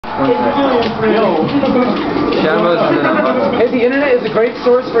Yo. Hey, the internet is a great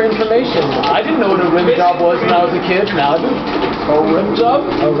source for information. I didn't know what a rim job was when I was a kid. Now I do. A rim job?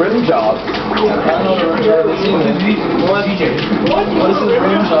 A rim job. I don't know what a rim job is either. What is a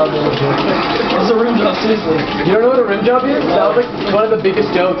rim job? What's a rim job, seriously? You don't know what a rim job is? That was like one of the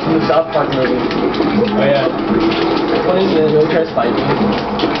biggest jokes in the South Park movie. Oh yeah. What is it? Really try to spite me.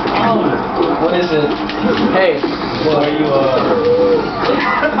 What is it? Hey. What are you,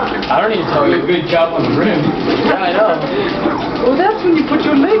 I don't need to tell you. Good job on the rim. Yeah, I know. Well, that's when you put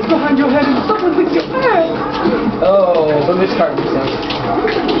your legs behind your head and someone with your ass. Oh, but this card makes sense.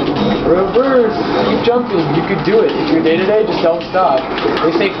 Reverse. Keep jumping. You could do it. If you're day-to-day, just don't stop.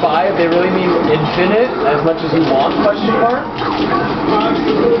 They say 5. They really mean infinite, as much as you want, question mark.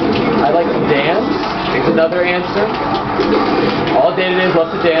 I like to dance. Is another answer. All day-to-days love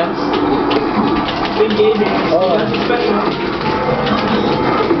to dance. Big game. Oh.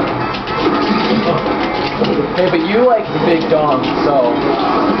 Hey, but you like the big dong, so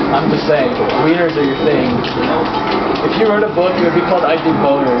I'm just saying, wieners are your thing. If you wrote a book, it would be called I Dig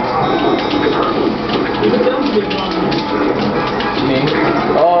Boners. Me?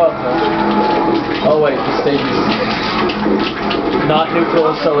 Oh, okay. Oh wait, the stage is not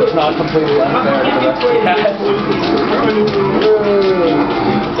neutral, so it's not completely unfair to the rest of the cast.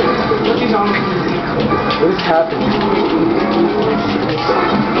 What is happening?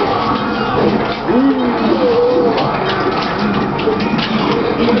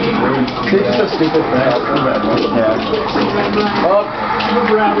 This is so stupid, right? Oh,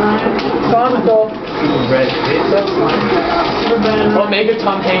 comical. Omega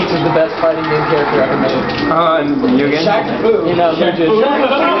Tom Hanks is the best fighting game character ever made. You again? Shaq Fu. You know, Shaq Fu.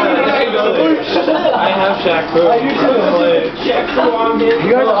 I have Shaq Fu. I do too.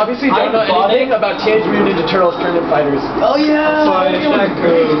 You guys obviously don't know anything about Teenage Mutant Ninja Turtles Tournament Fighters. Oh yeah! Shaq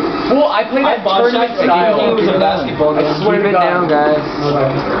Fu. Well, I played that tournament style. It was a basketball game. I swear to God. Down, guys.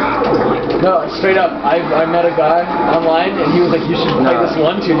 No, straight up. I met a guy online and he was like, you should play this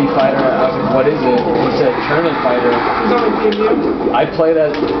one 2D fighter. I was like, what is it? He said, tournament fighter. I play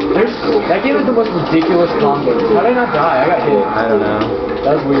that. That game is the most ridiculous combo. How did I not die? I got hit. I don't know.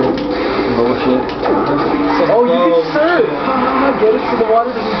 That was weird. Bullshit. Oh, you can surf! Get it so the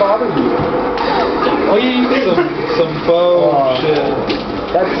water doesn't bother you. Oh yeah, you did some faux shit.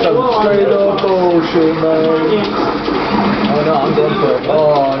 That's some straight up bullshit, man. Oh no, I'm going for it.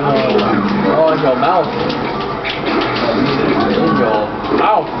 Oh no. Oh, in your mouth. In your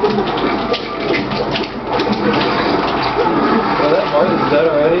mouth. Oh, that part is dead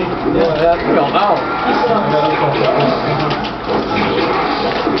already? Yeah, that's In your mouth.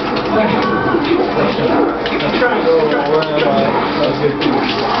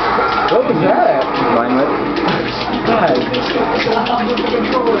 What was that? Line whip. God.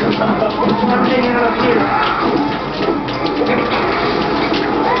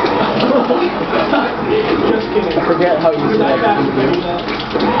 I forget how you said that.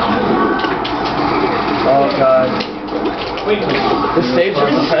 Oh god. The stage is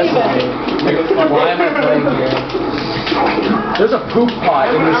depressing. Why am I playing here? There's a poop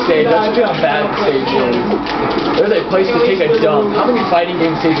pot in this stage. That's just how bad the stage is. There's a place to take a dump. How many fighting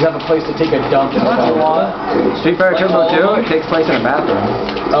game stages have a place to take a dump? Street Fighter Turbo 2, it takes place in a bathroom.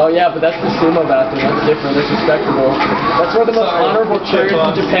 Oh yeah, but that's the sumo bathroom. That's different. That's respectable. That's where the most honorable chairs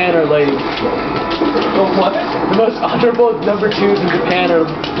in Japan are laid. what? The most honorable number 2s in Japan are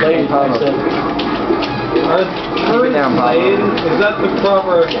laid, I said. Are turds laid? Is that the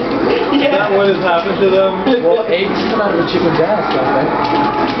proper... Is that what has happened to them? Well, eggs come out of a chicken's ass, don't they?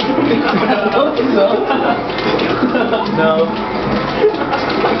 No.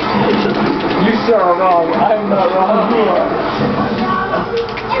 You sir are wrong. I'm not wrong.